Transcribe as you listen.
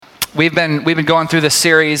We've been going through this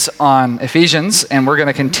series on Ephesians, and we're going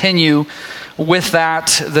to continue with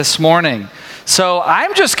that this morning. So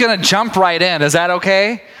I'm just going to jump right in. Is that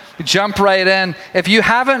okay? Jump right in. If you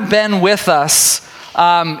haven't been with us,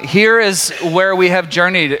 here is where we have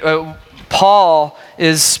journeyed. Paul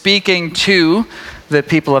is speaking to the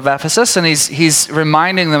people of Ephesus, and he's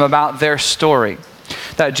reminding them about their story.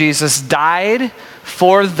 That Jesus died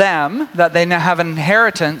for them, that they now have an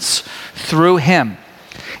inheritance through him.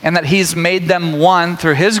 And that he's made them one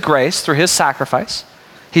through his grace, through his sacrifice.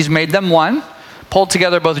 He's made them one, pulled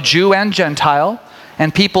together both Jew and Gentile,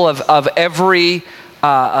 and people of every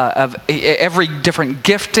different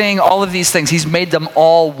gifting, all of these things. He's made them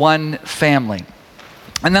all one family.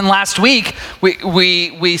 And then last week,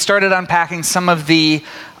 we started unpacking some of the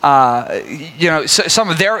some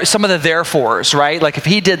of the therefores, right? Like if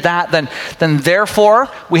he did that, then therefore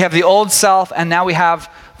we have the old self, and now we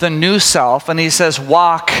have the new self. And he says,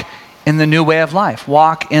 walk in the new way of life.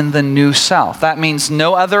 Walk in the new self. That means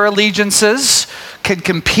no other allegiances can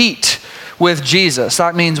compete with Jesus.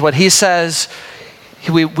 That means what he says,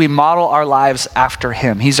 we model our lives after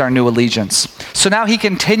him. He's our new allegiance. So now he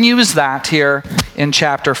continues that here in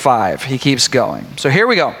chapter 5. He keeps going. So here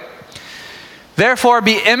we go. Therefore,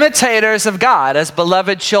 be imitators of God as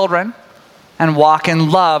beloved children, and walk in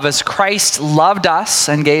love as Christ loved us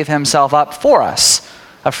and gave himself up for us,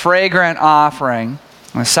 a fragrant offering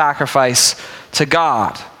and a sacrifice to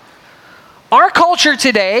God. Our culture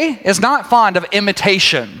today is not fond of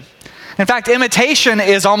imitation. In fact, imitation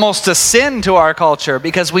is almost a sin to our culture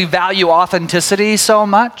because we value authenticity so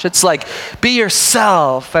much. It's like, be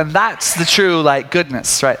yourself, and that's the true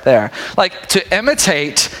goodness right there. Like, to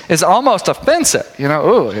imitate is almost offensive.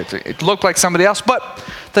 It looked like somebody else. But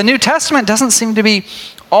the New Testament doesn't seem to be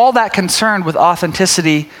all that concerned with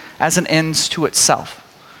authenticity as an end to itself.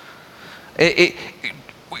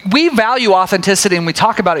 We value authenticity, and we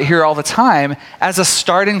talk about it here all the time, as a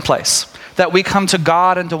starting place. That we come to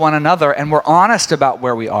God and to one another, and we're honest about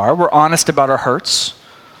where we are. We're honest about our hurts.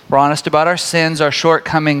 We're honest about our sins, our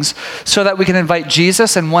shortcomings, so that we can invite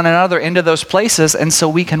Jesus and one another into those places, and so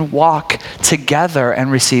we can walk together and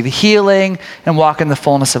receive healing and walk in the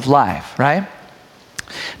fullness of life, right?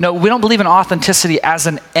 No, we don't believe in authenticity as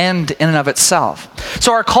an end in and of itself.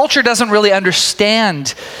 So our culture doesn't really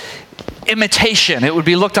understand imitation. It would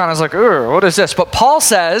be looked on as like, what is this? But Paul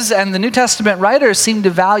says, and the New Testament writers seem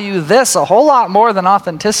to value this a whole lot more than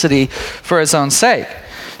authenticity for his own sake.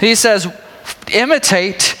 He says,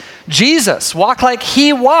 imitate Jesus. Walk like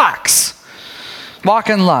he walks. Walk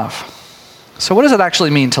in love. So what does it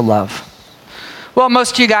actually mean to love? Well,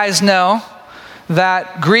 most of you guys know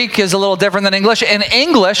that Greek is a little different than English. In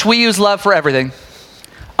English, we use love for everything.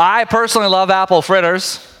 I personally love apple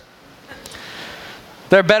fritters.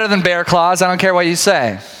 They're better than bear claws. I don't care what you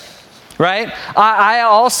say, right? I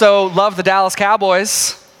also love the Dallas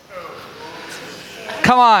Cowboys.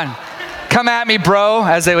 Come on. Come at me, bro,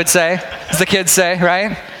 as they would say, as the kids say,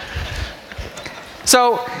 right?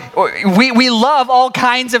 So we love all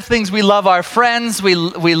kinds of things. We love our friends. We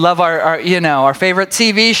love our favorite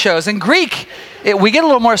TV shows. In Greek, we get a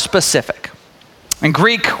little more specific. In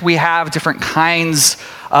Greek, we have different kinds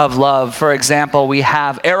of love. For example, we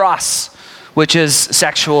have eros, which is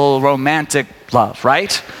sexual, romantic love,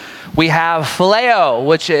 right? We have phileo,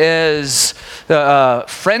 which is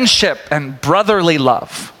friendship and brotherly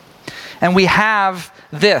love. And we have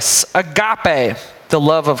this, agape, the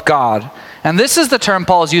love of God. And this is the term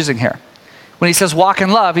Paul is using here. When he says walk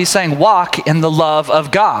in love, he's saying walk in the love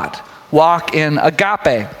of God. Walk in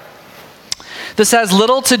agape. This has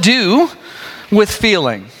little to do with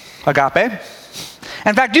feeling, agape.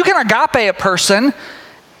 In fact, you can agape a person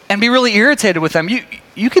and be really irritated with them.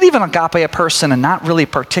 You could even agape a person and not really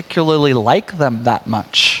particularly like them that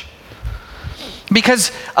much.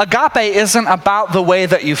 Because agape isn't about the way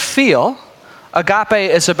that you feel.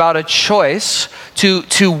 Agape is about a choice to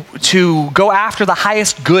go after the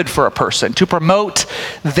highest good for a person, to promote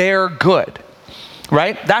their good,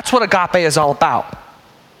 right? That's what agape is all about.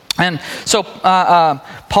 And so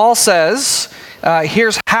Paul says,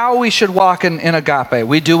 here's how we should walk in agape.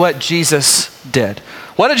 We do what Jesus did.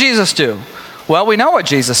 What did Jesus do? Well, we know what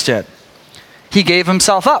Jesus did. He gave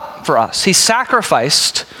himself up for us. He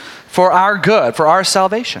sacrificed for our good, for our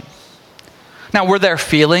salvation. Now, were there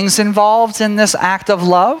feelings involved in this act of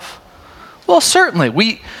love? Well, certainly.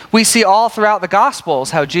 We see all throughout the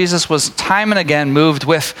Gospels how Jesus was time and again moved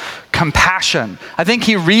with compassion. I think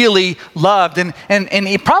he really loved and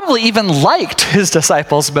he probably even liked his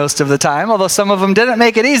disciples most of the time, although some of them didn't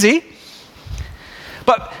make it easy.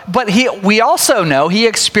 But we also know he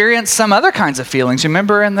experienced some other kinds of feelings.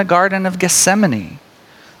 Remember in the Garden of Gethsemane,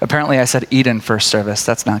 Apparently I said Eden first service.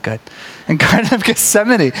 That's not good. In Garden of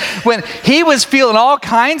Gethsemane, when he was feeling all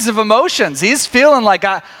kinds of emotions. He's feeling like,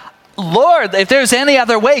 Lord, if there's any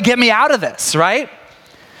other way, get me out of this, right?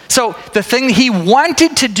 So the thing he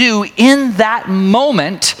wanted to do in that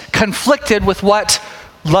moment conflicted with what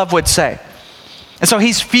love would say. And so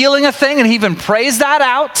he's feeling a thing, and he even prays that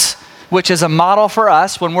out, which is a model for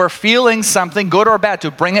us when we're feeling something, good or bad,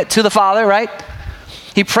 to bring it to the Father, right?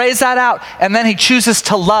 He prays that out, and then he chooses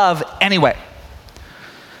to love anyway.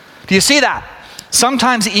 Do you see that?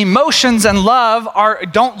 Sometimes emotions and love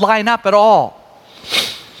don't line up at all.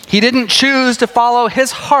 He didn't choose to follow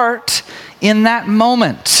his heart in that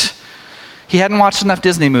moment. He hadn't watched enough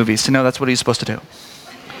Disney movies to know that's what he's supposed to do.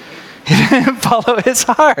 He didn't follow his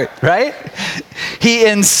heart, right? He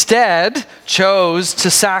instead chose to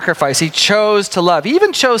sacrifice. He chose to love. He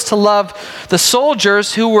even chose to love the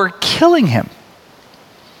soldiers who were killing him.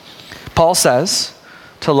 Paul says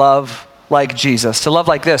to love like Jesus, to love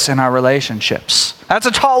like this in our relationships. That's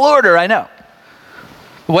a tall order, I know.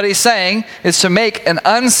 What he's saying is to make an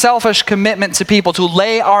unselfish commitment to people, to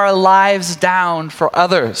lay our lives down for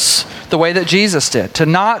others the way that Jesus did, to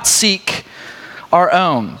not seek our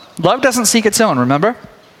own. Love doesn't seek its own, remember?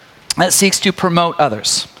 It seeks to promote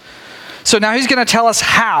others. So now he's going to tell us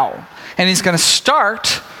how, and he's going to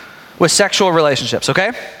start with sexual relationships,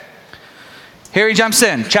 okay? Here he jumps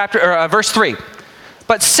in, verse 3.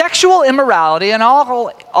 But sexual immorality and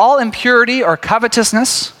all impurity or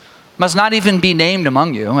covetousness must not even be named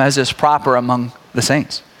among you, as is proper among the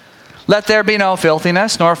saints. Let there be no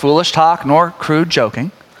filthiness, nor foolish talk, nor crude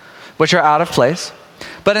joking, which are out of place.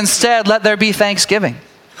 But instead, let there be thanksgiving.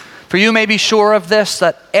 For you may be sure of this,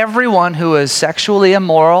 that everyone who is sexually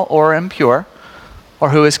immoral or impure, or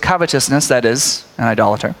who is covetousness, that is, an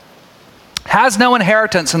idolater, has no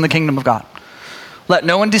inheritance in the kingdom of God. Let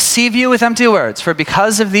no one deceive you with empty words, for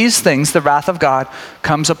because of these things the wrath of God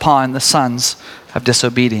comes upon the sons of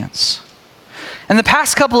disobedience. In the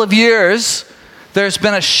past couple of years, there's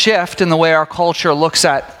been a shift in the way our culture looks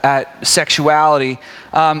at sexuality.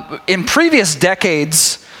 In previous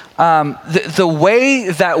decades, the way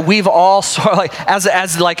that we've all sort of like,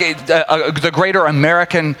 as like the greater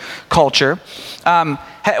American culture,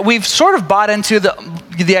 we've sort of bought into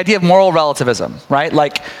the idea of moral relativism, right?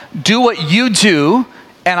 Like, do what you do,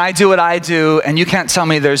 and I do what I do, and you can't tell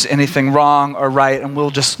me there's anything wrong or right, and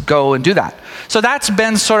we'll just go and do that. So that's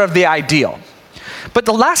been sort of the ideal. But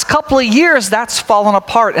the last couple of years, that's fallen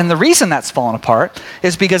apart. And the reason that's fallen apart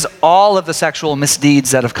is because all of the sexual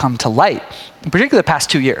misdeeds that have come to light, particularly the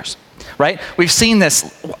past 2 years, right? We've seen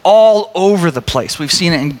this all over the place. We've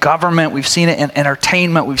seen it in government. We've seen it in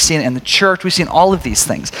entertainment. We've seen it in the church. We've seen all of these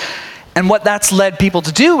things. And what that's led people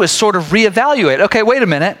to do is sort of reevaluate. Okay, wait a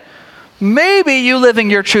minute. Maybe you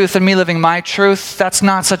living your truth and me living my truth, that's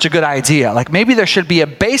not such a good idea. Like maybe there should be a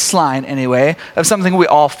baseline anyway of something we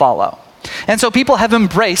all follow. And so people have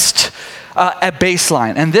embraced a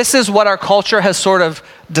baseline. And this is what our culture has sort of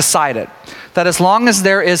decided. That as long as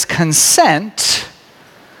there is consent,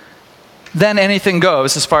 then anything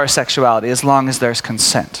goes as far as sexuality, as long as there's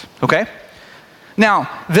consent. Okay? Now,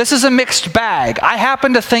 this is a mixed bag. I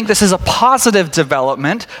happen to think this is a positive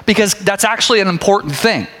development because that's actually an important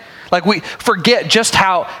thing. Like we forget just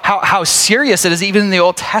how serious it is. Even in the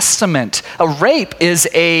Old Testament, a rape is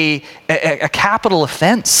a capital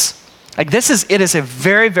offense. Like it is a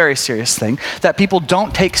very, very serious thing that people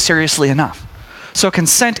don't take seriously enough. So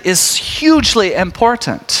consent is hugely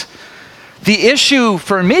important. The issue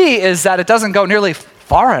for me is that it doesn't go nearly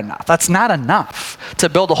far enough. That's not enough to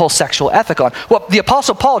build a whole sexual ethic on. Well, the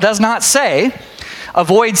Apostle Paul does not say,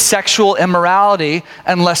 avoid sexual immorality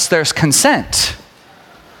unless there's consent.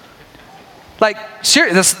 Like,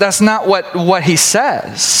 seriously, that's not what he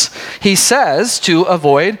says. He says to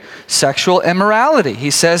avoid sexual immorality.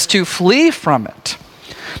 He says to flee from it.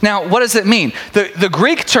 Now, what does it mean? The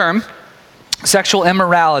Greek term, sexual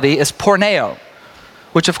immorality, is porneo,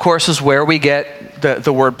 which of course is where we get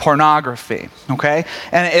the word pornography, okay?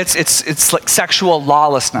 And it's like sexual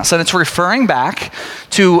lawlessness. And it's referring back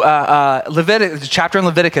to the chapter in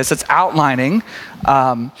Leviticus that's outlining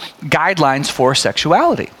guidelines for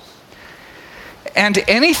sexuality. And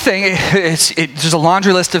anything, there's a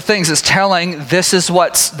laundry list of things. It's telling this is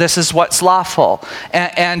what's lawful.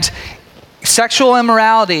 And sexual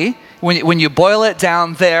immorality, when you boil it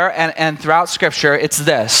down there and throughout Scripture, it's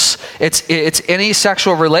this. It's any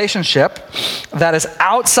sexual relationship that is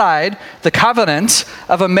outside the covenant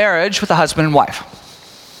of a marriage with a husband and wife.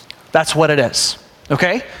 That's what it is.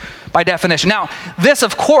 Okay? by definition. Now, this,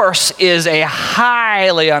 of course, is a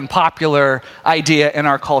highly unpopular idea in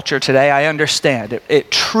our culture today. I understand.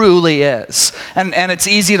 It truly is. And it's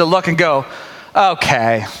easy to look and go,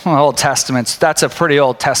 okay, well, Old Testament, that's a pretty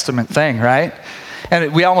Old Testament thing, right?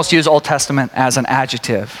 And we almost use Old Testament as an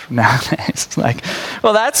adjective nowadays. Like,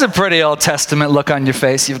 well, that's a pretty Old Testament look on your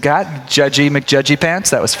face you've got. Judgy McJudgy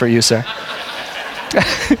pants. That was for you, sir.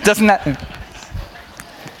 Doesn't that...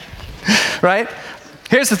 Right?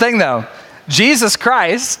 Here's the thing, though. Jesus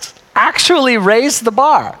Christ actually raised the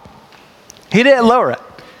bar. He didn't lower it.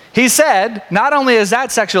 He said, not only is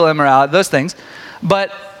that sexual immorality, those things,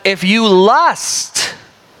 but if you lust,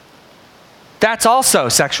 that's also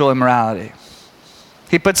sexual immorality.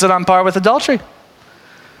 He puts it on par with adultery.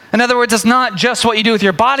 In other words, it's not just what you do with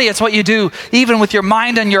your body, it's what you do even with your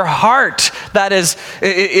mind and your heart that is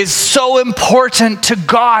so important to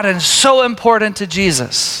God and so important to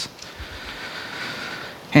Jesus.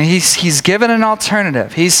 And he's given an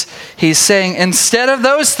alternative. He's saying, instead of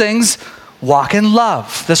those things, walk in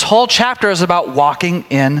love. This whole chapter is about walking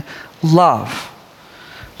in love.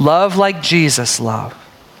 Love like Jesus loved.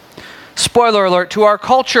 Spoiler alert to our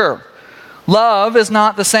culture. Love is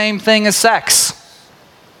not the same thing as sex.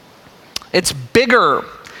 It's bigger.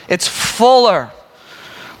 It's fuller.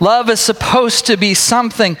 Love is supposed to be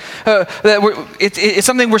something it's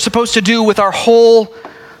something we're supposed to do with our whole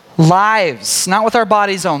lives, not with our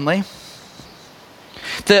bodies only.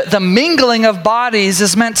 The mingling of bodies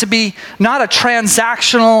is meant to be not a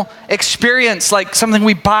transactional experience like something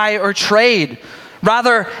we buy or trade.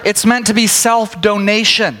 Rather, it's meant to be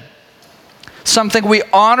self-donation. Something we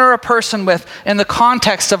honor a person with in the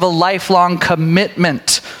context of a lifelong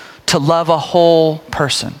commitment to love a whole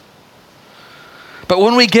person. But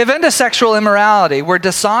when we give in to sexual immorality, we're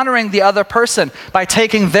dishonoring the other person by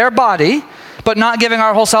taking their body, but not giving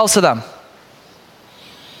our whole selves to them.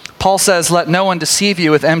 Paul says, let no one deceive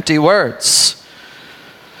you with empty words.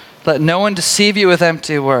 Let no one deceive you with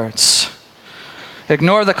empty words.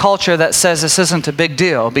 Ignore the culture that says this isn't a big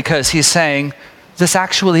deal, because he's saying this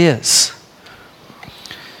actually is.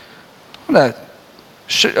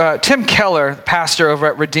 Tim Keller, pastor over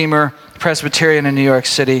at Redeemer Presbyterian in New York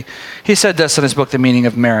City, he said this in his book, The Meaning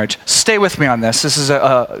of Marriage. Stay with me on this. This is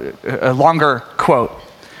a longer quote.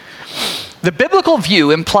 The biblical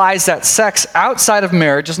view implies that sex outside of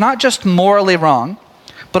marriage is not just morally wrong,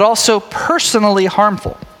 but also personally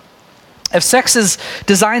harmful. If sex is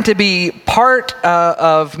designed to be part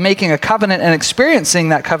of making a covenant and experiencing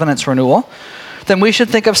that covenant's renewal, then we should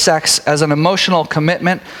think of sex as an emotional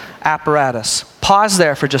commitment apparatus. Pause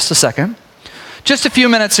there for just a second. Just a few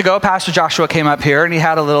minutes ago, Pastor Joshua came up here and he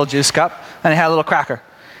had a little juice cup and he had a little cracker.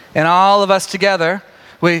 And all of us together,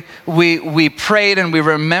 we prayed and we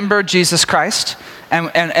remembered Jesus Christ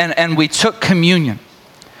and we took communion.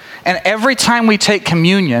 And every time we take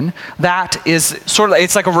communion, that is sort of,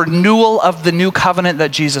 it's like a renewal of the new covenant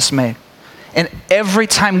that Jesus made. And every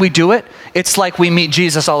time we do it, it's like we meet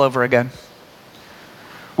Jesus all over again.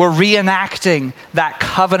 We're reenacting that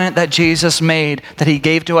covenant that Jesus made, that he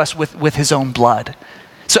gave to us with his own blood.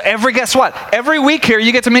 So guess what? Every week here,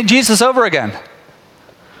 you get to meet Jesus over again.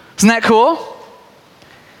 Isn't that cool?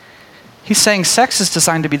 He's saying sex is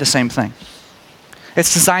designed to be the same thing.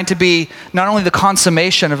 It's designed to be not only the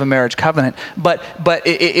consummation of a marriage covenant, but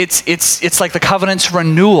it's like the covenant's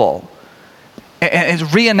renewal. And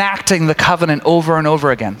it's reenacting the covenant over and over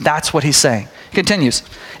again. That's what he's saying. He continues.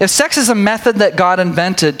 If sex is a method that God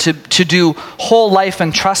invented to do whole life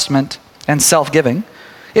entrustment and self-giving,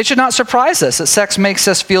 it should not surprise us that sex makes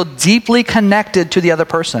us feel deeply connected to the other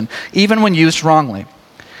person, even when used wrongly.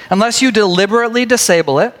 Unless you deliberately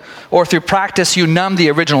disable it, or through practice you numb the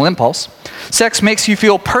original impulse, sex makes you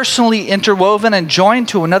feel personally interwoven and joined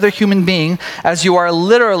to another human being as you are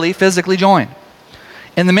literally physically joined.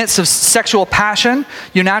 In the midst of sexual passion,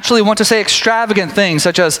 you naturally want to say extravagant things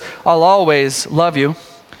such as, I'll always love you.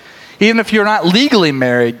 Even if you're not legally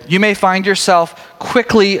married, you may find yourself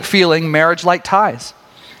quickly feeling marriage-like ties,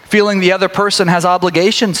 feeling the other person has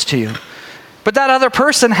obligations to you. But that other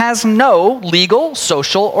person has no legal,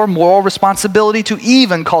 social, or moral responsibility to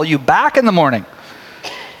even call you back in the morning.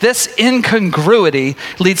 This incongruity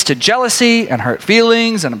leads to jealousy and hurt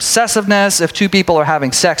feelings and obsessiveness if two people are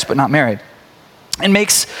having sex but not married. It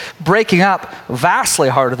makes breaking up vastly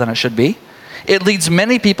harder than it should be. It leads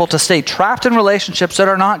many people to stay trapped in relationships that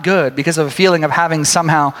are not good because of a feeling of having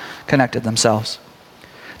somehow connected themselves.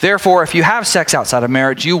 Therefore, if you have sex outside of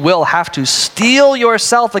marriage, you will have to steel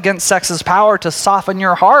yourself against sex's power to soften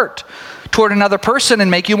your heart toward another person and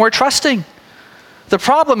make you more trusting. The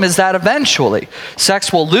problem is that eventually,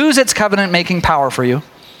 sex will lose its covenant-making power for you.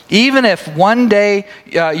 even if one day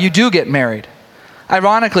you do get married.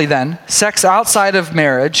 Ironically then, sex outside of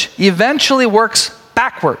marriage eventually works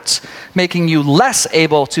backwards, making you less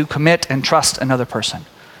able to commit and trust another person.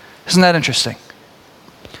 Isn't that interesting?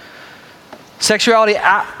 Sexuality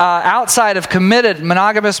outside of committed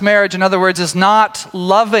monogamous marriage, in other words, is not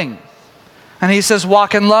loving. And he says,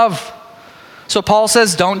 walk in love. So Paul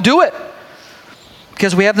says, don't do it.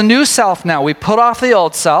 Because we have the new self now. We put off the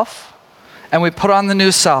old self and we put on the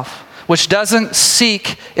new self, which doesn't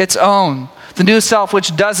seek its own. The new self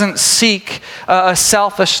which doesn't seek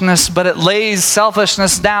selfishness, but it lays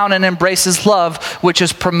selfishness down and embraces love, which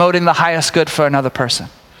is promoting the highest good for another person.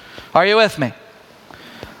 Are you with me?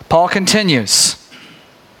 Paul continues.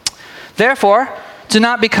 Therefore, do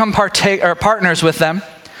not become partners with them.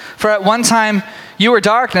 For at one time you were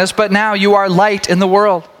darkness, but now you are light in the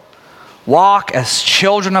world. Walk as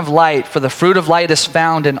children of light, for the fruit of light is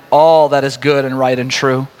found in all that is good and right and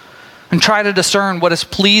true. And try to discern what is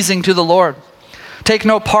pleasing to the Lord. Take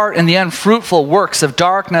no part in the unfruitful works of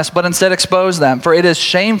darkness, but instead expose them, for it is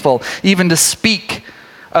shameful even to speak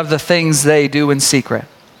of the things they do in secret.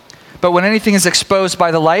 But when anything is exposed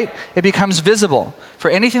by the light, it becomes visible.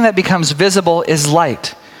 For anything that becomes visible is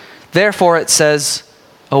light. Therefore it says,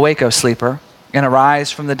 awake, O sleeper, and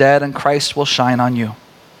arise from the dead, and Christ will shine on you.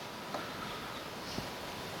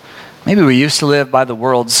 Maybe we used to live by the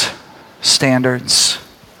world's standards.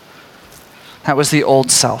 That was the old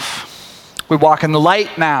self. We walk in the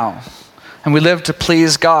light now, and we live to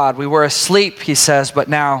please God. We were asleep, he says, but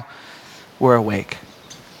now we're awake.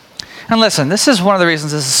 And listen, this is one of the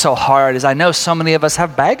reasons this is so hard, is I know so many of us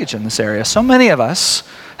have baggage in this area. So many of us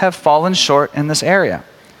have fallen short in this area.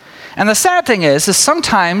 And the sad thing is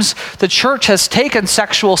sometimes the church has taken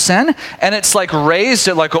sexual sin and it's like raised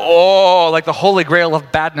it like, oh, like the holy grail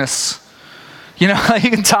of badness. You know, you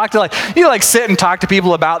can talk to you sit and talk to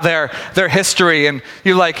people about their history, and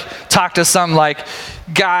you talk to some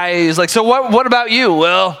guy who's so what about you?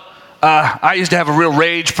 Well, I used to have a real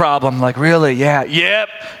rage problem. Like, really? Yeah.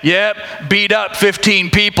 Yep. Beat up 15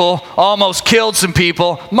 people, almost killed some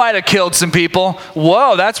people, might have killed some people.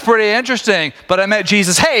 Whoa, that's pretty interesting. But I met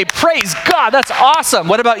Jesus. Hey, praise God, that's awesome.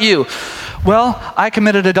 What about you? Well, I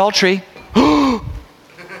committed adultery. You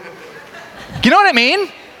know what I mean?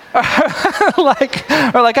 or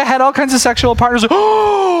I had all kinds of sexual partners.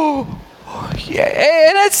 Oh, yeah.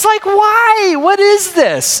 And it's why? What is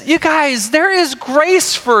this? You guys, there is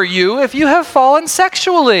grace for you if you have fallen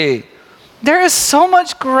sexually. There is so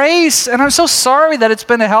much grace, and I'm so sorry that it's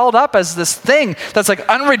been held up as this thing that's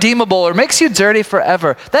unredeemable or makes you dirty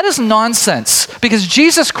forever. That is nonsense, because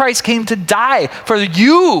Jesus Christ came to die for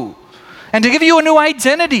you and to give you a new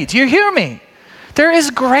identity. Do you hear me? There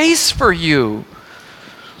is grace for you.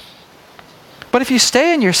 But if you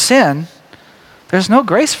stay in your sin, there's no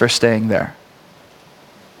grace for staying there.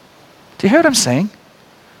 Do you hear what I'm saying?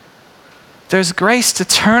 There's grace to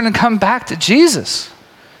turn and come back to Jesus.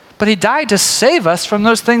 But he died to save us from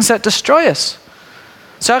those things that destroy us.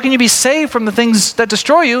 So how can you be saved from the things that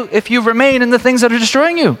destroy you if you remain in the things that are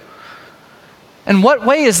destroying you? In what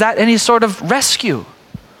way is that any sort of rescue?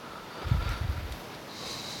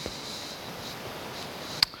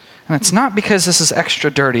 And it's not because this is extra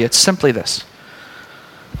dirty. It's simply this.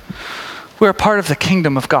 We're a part of the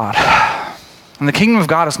kingdom of God. And the kingdom of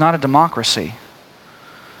God is not a democracy.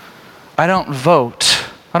 I don't vote.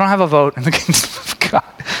 I don't have a vote in the kingdom of God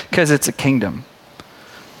because it's a kingdom.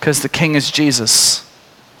 Because the king is Jesus.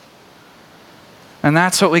 And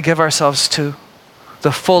that's what we give ourselves to.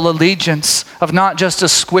 The full allegiance of not just a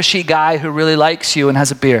squishy guy who really likes you and has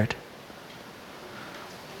a beard.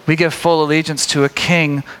 We give full allegiance to a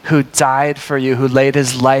king who died for you, who laid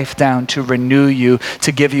his life down to renew you,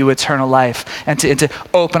 to give you eternal life, and to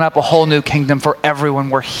open up a whole new kingdom for everyone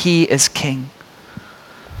where he is king.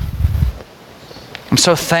 I'm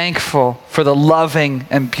so thankful for the loving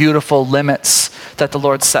and beautiful limits that the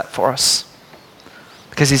Lord set for us.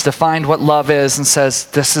 Because he's defined what love is and says,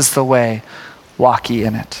 this is the way, walk ye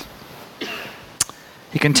in it.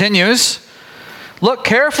 He continues, look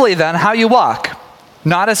carefully then how you walk.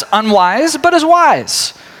 Not as unwise, but as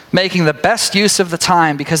wise, making the best use of the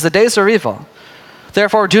time, because the days are evil.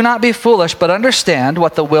 Therefore, do not be foolish, but understand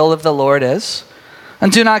what the will of the Lord is.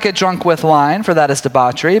 And do not get drunk with wine, for that is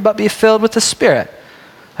debauchery, but be filled with the Spirit,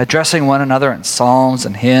 addressing one another in psalms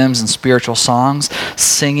and hymns and spiritual songs,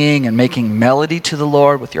 singing and making melody to the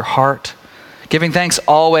Lord with your heart, giving thanks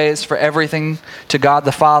always for everything to God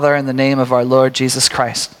the Father in the name of our Lord Jesus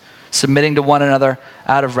Christ, submitting to one another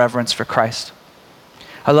out of reverence for Christ.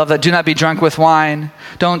 I love that. Do not be drunk with wine.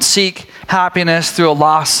 Don't seek happiness through a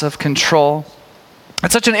loss of control.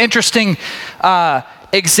 It's such an interesting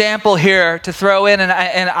example here to throw in, and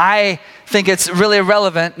I think it's really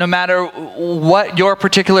relevant no matter what your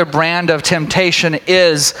particular brand of temptation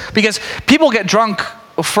is, because people get drunk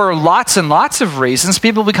for lots and lots of reasons.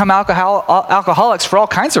 People become alcoholics for all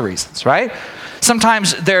kinds of reasons, right?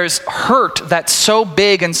 Sometimes there's hurt that's so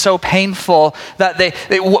big and so painful that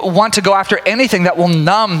they want to go after anything that will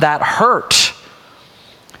numb that hurt.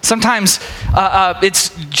 Sometimes it's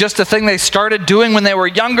just a thing they started doing when they were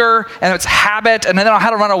younger, and it's habit, and they don't know how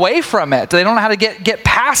to run away from it. They don't know how to get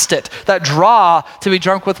past it. That draw to be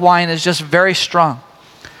drunk with wine is just very strong.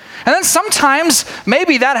 And then sometimes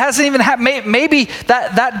maybe that hasn't even happened. Maybe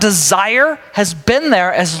that desire has been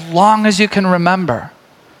there as long as you can remember.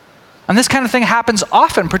 And this kind of thing happens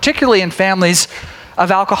often, particularly in families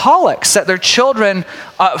of alcoholics, that their children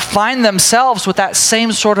find themselves with that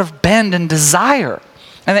same sort of bend and desire.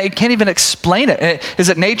 And they can't even explain it. Is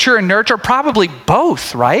it nature and nurture? Probably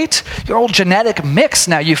both, right? Your old genetic mix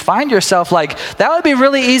now. You find yourself like, that would be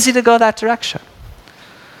really easy to go that direction.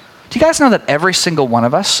 Do you guys know that every single one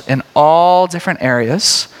of us in all different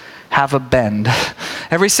areas have a bend?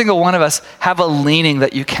 Every single one of us have a leaning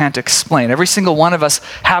that you can't explain. Every single one of us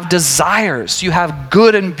have desires. You have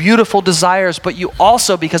good and beautiful desires, but you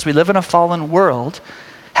also, because we live in a fallen world,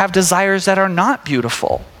 have desires that are not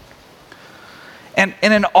beautiful. And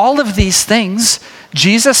in all of these things,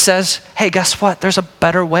 Jesus says, hey, guess what? There's a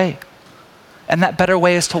better way. And that better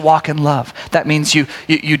way is to walk in love. That means you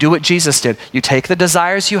do what Jesus did. You take the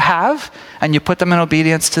desires you have and you put them in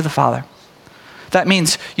obedience to the Father. That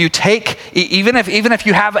means you take, even if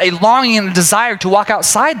you have a longing and a desire to walk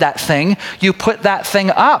outside that thing, you put that thing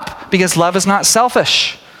up, because love is not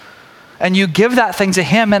selfish. And you give that thing to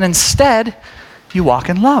Him, and instead, you walk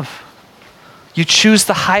in love. You choose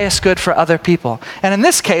the highest good for other people. And in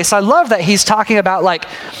this case, I love that he's talking about like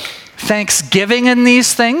thanksgiving in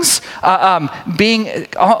these things, being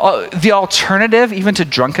the alternative even to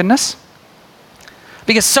drunkenness.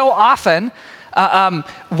 Because so often,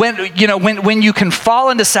 when you can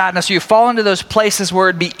fall into sadness, or you fall into those places where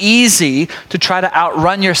it'd be easy to try to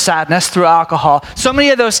outrun your sadness through alcohol, so many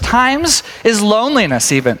of those times is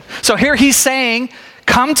loneliness even. So here he's saying,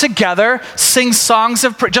 come together, sing songs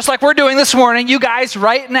of praise, just like we're doing this morning. You guys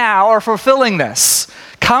right now are fulfilling this.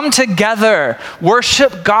 Come together,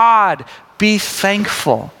 worship God, be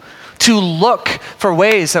thankful. To look for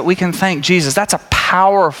ways that we can thank Jesus. That's a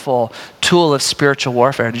powerful tool of spiritual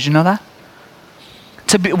warfare. Did you know that?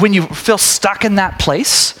 When you feel stuck in that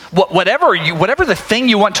place, whatever the thing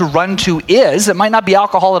you want to run to is, it might not be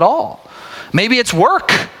alcohol at all. Maybe it's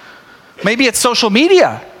work. Maybe it's social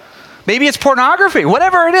media. Maybe it's pornography.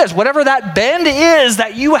 Whatever it is, whatever that bend is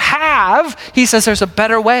that you have, he says there's a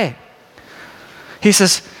better way. He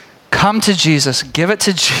says, come to Jesus, give it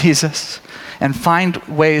to Jesus, and find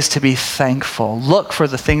ways to be thankful. Look for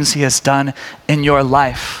the things He has done in your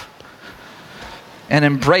life. And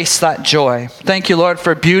embrace that joy. Thank you, Lord,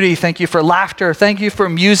 for beauty. Thank you for laughter. Thank you for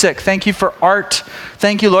music. Thank you for art.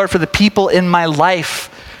 Thank you, Lord, for the people in my life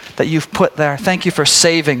that you've put there. Thank you for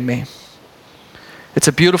saving me. It's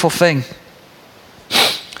a beautiful thing.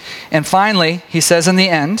 And finally, he says in the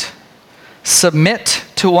end, submit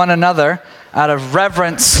to one another out of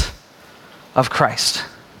reverence of Christ.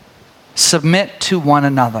 Submit to one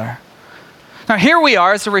another. Now here we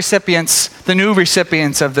are as the recipients, the new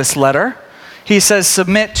recipients of this letter. He says,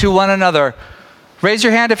 submit to one another. Raise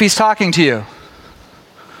your hand if he's talking to you.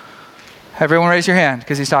 Everyone raise your hand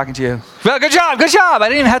because he's talking to you. Well, good job, good job. I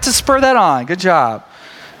didn't even have to spur that on. Good job.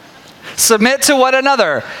 Submit to one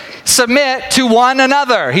another. Submit to one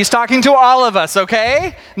another. He's talking to all of us,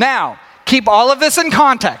 okay? Now, keep all of this in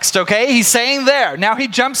context, okay? He's saying there. Now he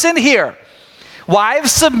jumps in here.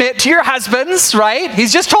 Wives, submit to your husbands, right?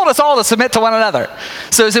 He's just told us all to submit to one another.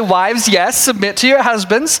 So is it wives? Yes, submit to your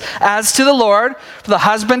husbands as to the Lord. For the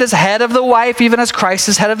husband is head of the wife, even as Christ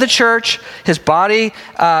is head of the church, his body,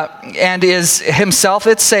 and is himself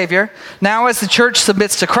its Savior. Now as the church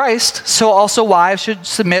submits to Christ, so also wives should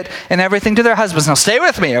submit in everything to their husbands. Now stay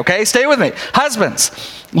with me, okay? Stay with me. Husbands,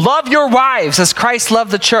 love your wives as Christ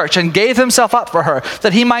loved the church and gave himself up for her,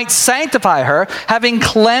 that he might sanctify her, having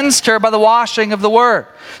cleansed her by the washing of the word,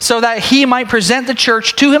 so that he might present the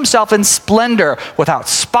church to himself in splendor, without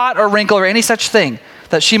spot or wrinkle or any such thing,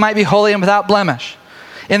 that she might be holy and without blemish.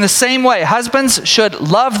 In the same way, husbands should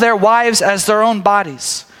love their wives as their own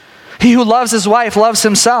bodies. He who loves his wife loves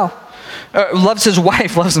himself. Loves his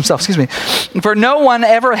wife, loves himself, For no one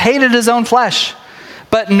ever hated his own flesh,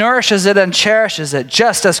 but nourishes it and cherishes it,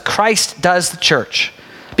 just as Christ does the church,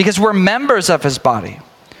 because we're members of his body.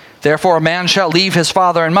 Therefore, a man shall leave his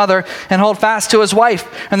father and mother and hold fast to his wife,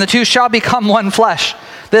 and the two shall become one flesh.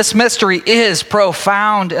 This mystery is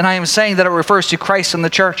profound, and I am saying that it refers to Christ and the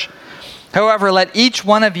church. However, let each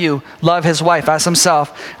one of you love his wife as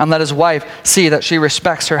himself, and let his wife see that she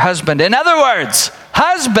respects her husband. In other words,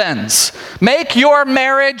 husbands, make your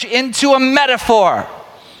marriage into a metaphor.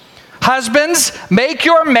 Husbands, make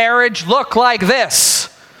your marriage look like this.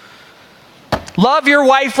 Love your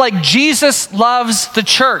wife like Jesus loves the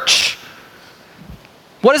church.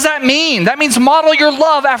 What does that mean? That means model your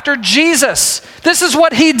love after Jesus. This is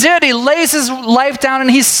what he did. He lays his life down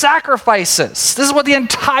and he sacrifices. This is what the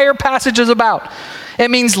entire passage is about.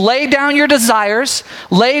 It means lay down your desires,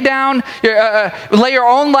 lay your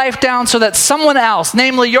own life down so that someone else,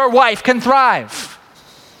 namely your wife, can thrive.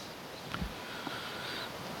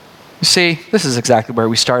 You see, this is exactly where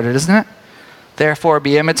we started, isn't it? Therefore,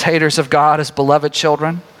 be imitators of God as beloved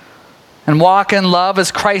children, and walk in love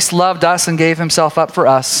as Christ loved us and gave himself up for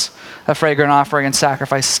us, a fragrant offering and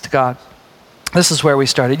sacrifice to God. This is where we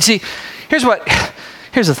started. You see, here's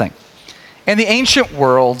the thing. In the ancient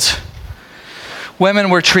world, women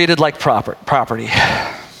were treated like property.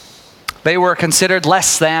 They were considered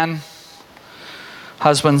less than.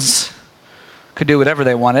 Husbands could do whatever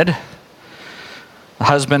they wanted. The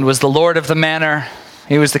husband was the lord of the manor.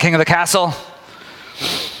 He was the king of the castle.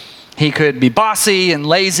 He could be bossy and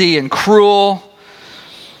lazy and cruel,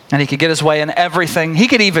 and he could get his way in everything. He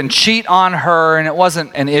could even cheat on her, and it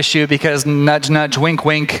wasn't an issue because nudge, nudge, wink,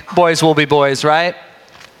 wink, boys will be boys, right?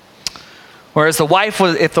 Whereas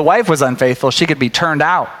if the wife was unfaithful, she could be turned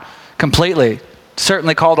out completely,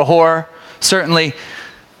 certainly called a whore, certainly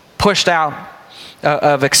pushed out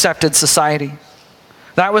of accepted society.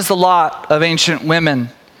 That was the lot of ancient women,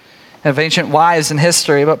 of ancient wives in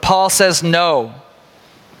history. But Paul says no.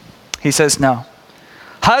 He says no.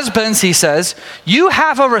 Husbands, he says, you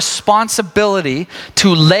have a responsibility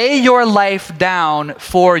to lay your life down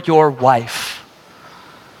for your wife,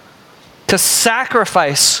 to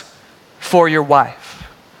sacrifice for your wife.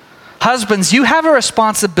 Husbands, you have a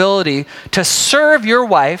responsibility to serve your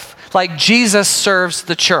wife like Jesus serves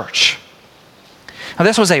the church. Now,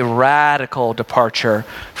 this was a radical departure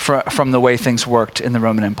from the way things worked in the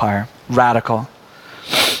Roman Empire. Radical.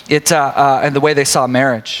 And the way they saw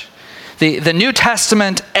marriage. The New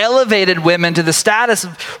Testament elevated women to the status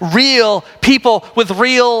of real people with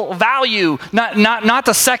real value, not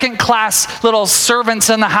the second-class little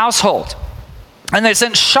servants in the household. And they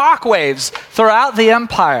sent shockwaves throughout the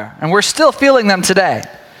empire, and we're still feeling them today.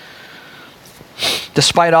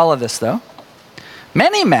 Despite all of this, though,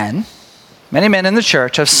 many men in the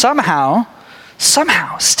church have somehow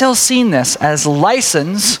still seen this as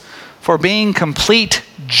license for being complete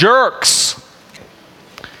jerks.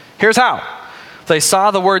 Here's how. They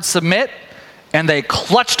saw the word submit, and they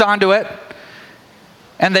clutched onto it,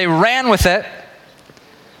 and they ran with it,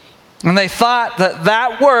 and they thought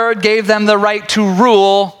that word gave them the right to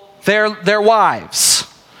rule their wives.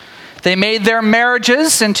 They made their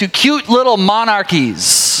marriages into cute little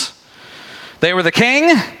monarchies. They were the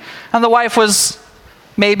king, and the wife was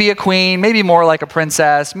maybe a queen, maybe more like a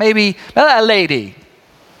princess, maybe a lady.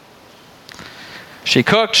 She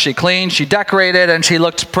cooked, she cleaned, she decorated, and she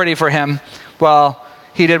looked pretty for him. Well,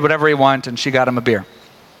 he did whatever he wanted, and she got him a beer.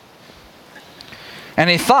 And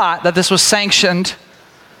he thought that this was sanctioned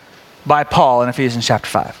by Paul in Ephesians chapter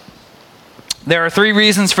 5. There are 3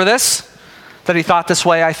 reasons for this, that he thought this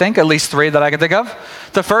way, I think, at least 3 that I can think of.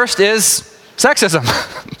 The first is sexism.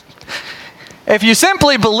 If you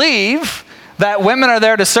simply believe that women are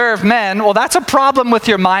there to serve men, well, that's a problem with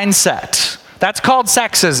your mindset. That's called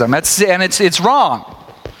sexism, it's wrong.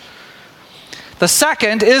 The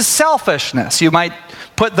second is selfishness. You might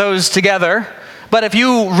put those together, but if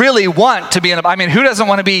you really want to be who doesn't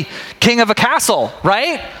want to be king of a castle,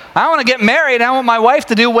 right? I want to get married, I want my wife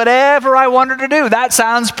to do whatever I want her to do. That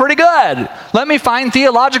sounds pretty good. Let me find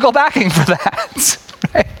theological backing for that.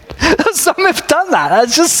 Right? Some have done that.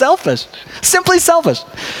 That's just selfish. Simply selfish.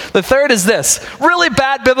 The third is this, really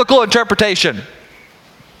bad biblical interpretation.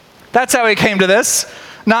 That's how he came to this.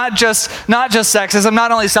 Not just sexism,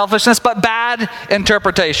 not only selfishness, but bad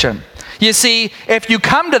interpretation. You see, if you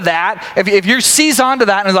come to that, if you seize onto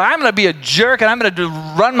that and like, I'm going to be a jerk and I'm going to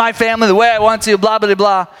run my family the way I want to, blah, blah,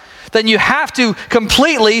 blah, then you have to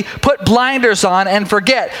completely put blinders on and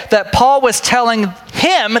forget that Paul was telling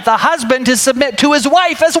him, the husband, to submit to his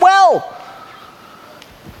wife as well.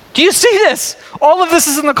 Do you see this? All of this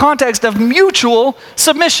is in the context of mutual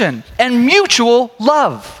submission and mutual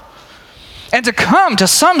love. And to come to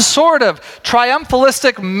some sort of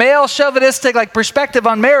triumphalistic, male chauvinistic perspective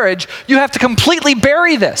on marriage, you have to completely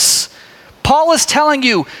bury this. Paul is telling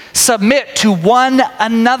you, submit to one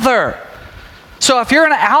another. So if you're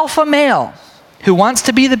an alpha male who wants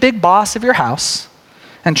to be the big boss of your house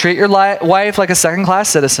and treat your wife like a second-class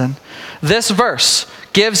citizen, this verse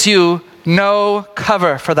gives you no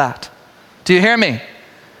cover for that. Do you hear me?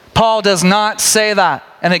 Paul does not say that,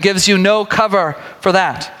 and it gives you no cover for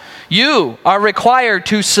that. You are required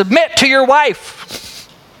to submit to your wife.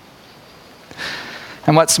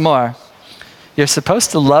 And what's more, you're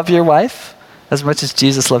supposed to love your wife as much as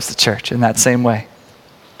Jesus loves the church in that same way.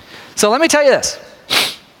 So let me tell you this.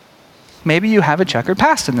 Maybe you have a checkered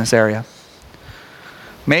past in this area.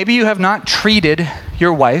 Maybe you have not treated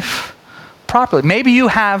your wife properly. Maybe you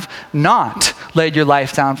have not laid your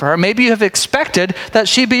life down for her. Maybe you have expected that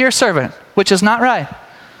she be your servant, which is not right.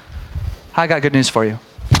 I got good news for you.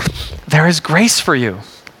 There is grace for you.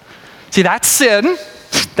 See, that's sin.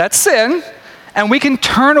 That's sin. And we can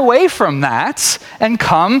turn away from that and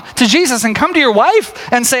come to Jesus and come to your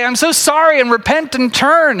wife and say, I'm so sorry, and repent and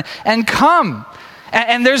turn and come.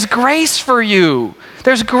 And there's grace for you.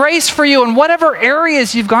 There's grace for you in whatever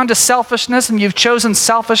areas you've gone to selfishness and you've chosen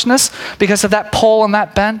selfishness because of that pull and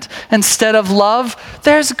that bent instead of love.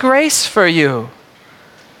 There's grace for you.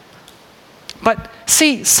 But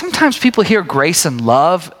see, sometimes people hear grace and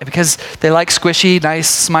love because they like squishy, nice,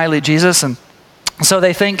 smiley Jesus, and so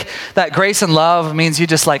they think that grace and love means you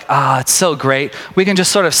just like, it's so great. We can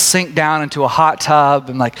just sort of sink down into a hot tub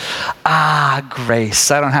and like,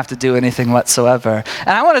 grace. I don't have to do anything whatsoever. And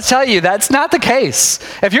I want to tell you, that's not the case.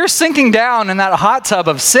 If you're sinking down in that hot tub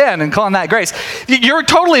of sin and calling that grace, you're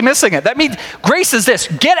totally missing it. That means grace is this: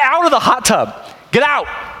 get out of the hot tub. Get out.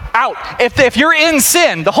 If you're in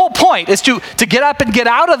sin, the whole point is to get up and get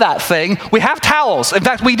out of that thing. We have towels. In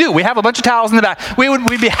fact, we do. We have a bunch of towels in the back.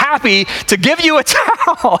 We'd be happy to give you a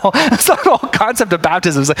towel. It's the whole concept of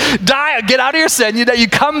baptism. It's like, get out of your sin. You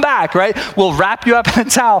come back, right? We'll wrap you up in a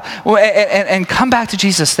towel and come back to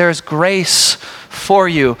Jesus. There is grace for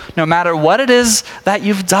you, no matter what it is that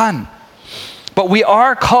you've done. But we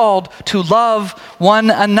are called to love one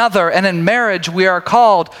another. And in marriage, we are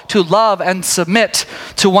called to love and submit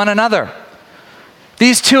to one another.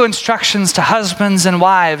 These two instructions to husbands and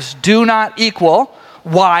wives do not equal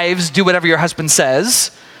wives, do whatever your husband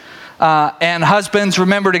says. And husbands,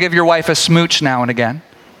 remember to give your wife a smooch now and again.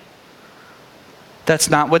 That's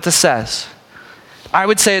not what this says. I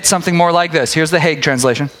would say it's something more like this. Here's the Hague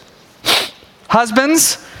translation.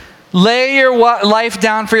 Husbands, lay your life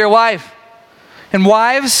down for your wife. And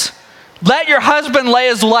wives, let your husband lay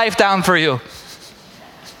his life down for you.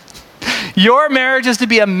 Your marriage is to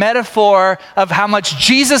be a metaphor of how much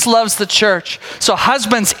Jesus loves the church. So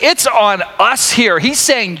husbands, it's on us here. He's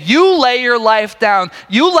saying, you lay your life down.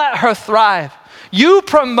 You let her thrive. You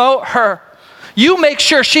promote her. You make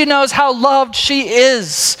sure she knows how loved she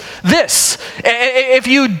is. If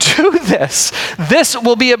you do this, this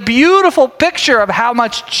will be a beautiful picture of how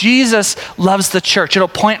much Jesus loves the church. It'll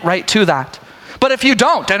point right to that. But if you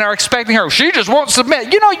don't and are expecting her, she just won't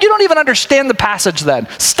submit. You don't even understand the passage then.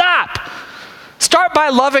 Stop. Start by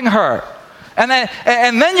loving her. And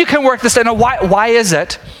then you can work this. And why is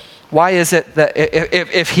it? Why is it that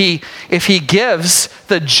if he gives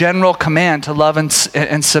the general command to love and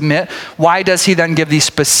submit, why does he then give these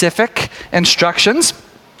specific instructions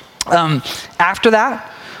after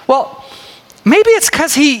that? Well, maybe it's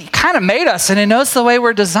because he kind of made us and he knows the way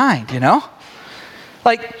we're designed,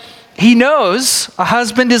 Like, he knows a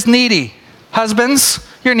husband is needy. Husbands,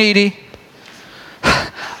 you're needy.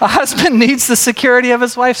 A husband needs the security of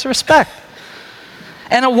his wife's respect.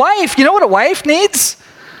 And a wife, you know what a wife needs?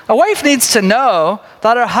 A wife needs to know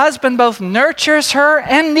that her husband both nurtures her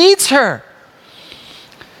and needs her.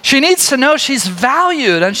 She needs to know she's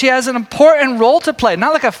valued and she has an important role to play.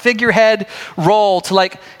 Not like a figurehead role to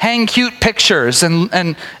like hang cute pictures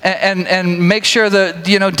and make sure that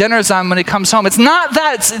dinner's on when he comes home. It's not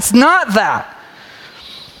that. It's not that.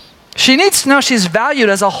 She needs to know she's valued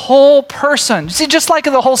as a whole person. See, just like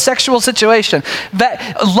in the whole sexual situation,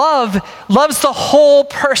 that love loves the whole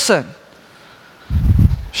person.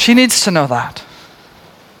 She needs to know that.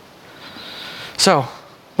 So,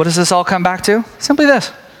 what does this all come back to? Simply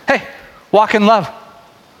this. Hey, walk in love.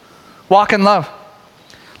 Walk in love.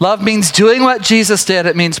 Love means doing what Jesus did.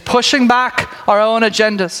 It means pushing back our own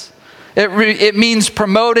agendas. It means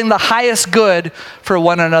promoting the highest good for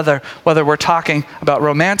one another, whether we're talking about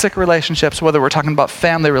romantic relationships, whether we're talking about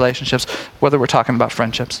family relationships, whether we're talking about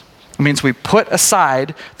friendships. It means we put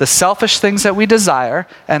aside the selfish things that we desire,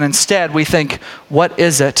 and instead we think, what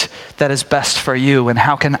is it that is best for you, and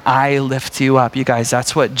how can I lift you up? You guys,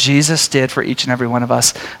 that's what Jesus did for each and every one of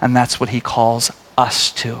us, and that's what he calls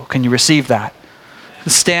us to. Can you receive that?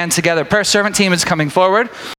 Stand together. Prayer servant team is coming forward.